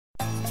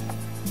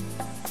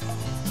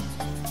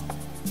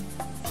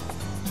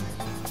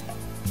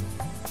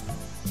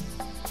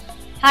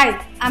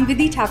Hi, I'm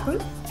Vidhi Thakur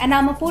and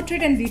I'm a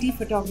portrait and beauty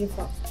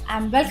photographer.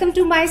 And welcome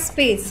to my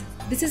space.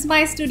 This is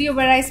my studio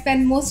where I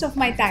spend most of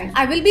my time.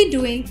 I will be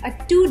doing a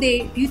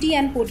 2-day beauty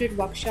and portrait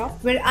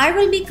workshop where I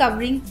will be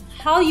covering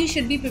how you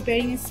should be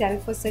preparing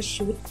yourself for such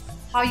shoot,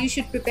 how you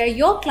should prepare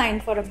your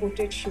client for a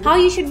portrait shoot, how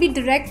you should be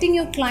directing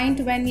your client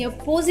when you're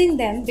posing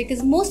them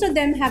because most of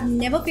them have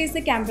never faced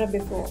the camera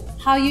before,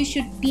 how you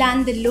should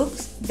plan the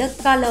looks, the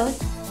colors,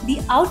 the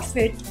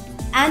outfit,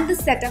 and the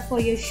setup for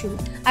your shoot.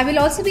 I will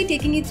also be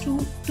taking you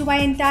through to my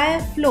entire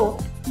flow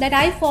that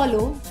I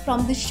follow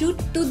from the shoot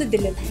to the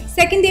delivery.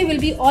 Second day will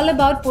be all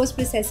about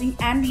post-processing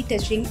and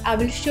retouching. I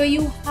will show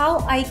you how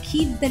I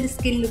keep the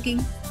skin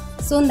looking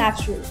so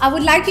natural. I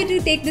would like you to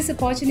take this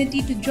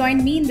opportunity to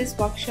join me in this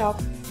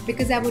workshop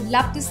because I would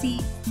love to see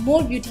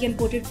more beauty and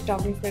portrait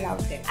photographer out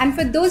there. And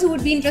for those who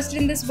would be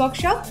interested in this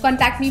workshop,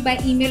 contact me by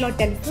email or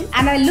telephone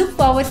and I look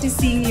forward to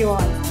seeing you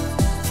all.